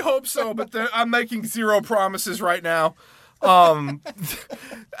 Yeah, we hope so. But I'm making 0 promises right now.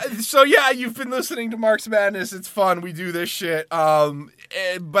 So yeah, you've been listening to Mark's Madness. It's fun. We do this shit.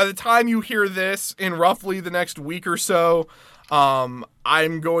 By the time you hear this in roughly the next week or so,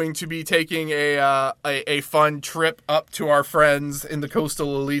 I'm going to be taking a fun trip up to our friends in the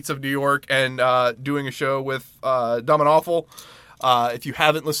coastal elites of New York and doing a show with Dumb and Awful. If you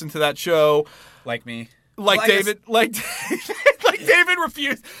haven't listened to that show, like me. David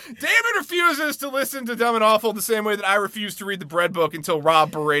refuses to listen to Dumb and Awful the same way that I refuse to read the Bread Book until Rob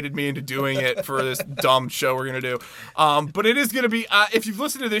berated me into doing it for this dumb show we're gonna do. But it is gonna be if you've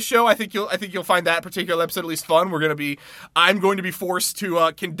listened to this show, I think you'll find that particular episode at least fun. I'm going to be forced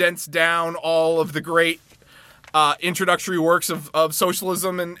to condense down all of the great introductory works of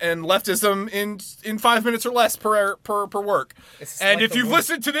socialism and leftism in 5 minutes or less per work. And if you've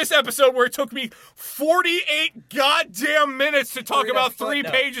listened to this episode where it took me 48 goddamn minutes to talk about 3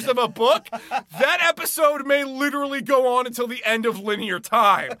 pages of a book, that episode may literally go on until the end of linear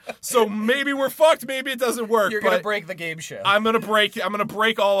time. So maybe we're fucked, maybe it doesn't work. You're gonna break the game show. I'm gonna break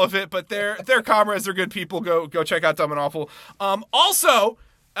all of it, but they're comrades, they're good people. Go check out Dumb and Awful. Also,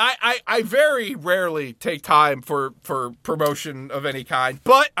 I very rarely take time for promotion of any kind,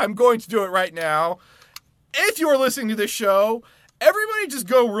 but I'm going to do it right now. If you're listening to this show, everybody just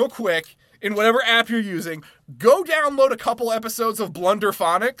go real quick in whatever app you're using. Go download a couple episodes of Blunder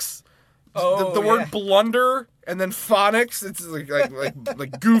Phonics. The word blunder and then phonics. It's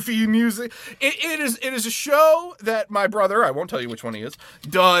like goofy music. It is a show that my brother, I won't tell you which one he is,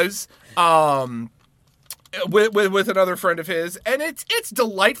 does. with another friend of his, and it's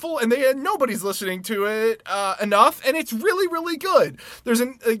delightful, and nobody's listening to it enough, and it's really, really good. There's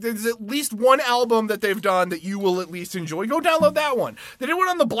at least one album that they've done that you will at least enjoy. Go download that one. They did one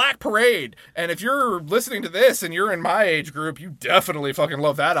on the Black Parade, and if you're listening to this and you're in my age group, you definitely fucking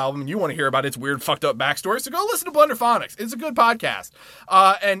love that album, and you want to hear about its weird, fucked up backstory, so go listen to Blunderphonics. It's a good podcast,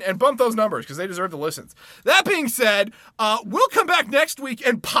 and bump those numbers, because they deserve the listens. That being said, we'll come back next week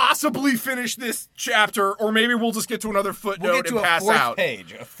and possibly finish this chapter, or maybe we'll just get to another footnote and pass out. A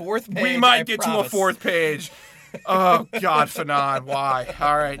fourth page. We might get to a fourth page. Oh, God, Fanon, why?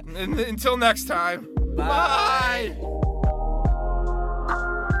 All right. Until next time. Bye.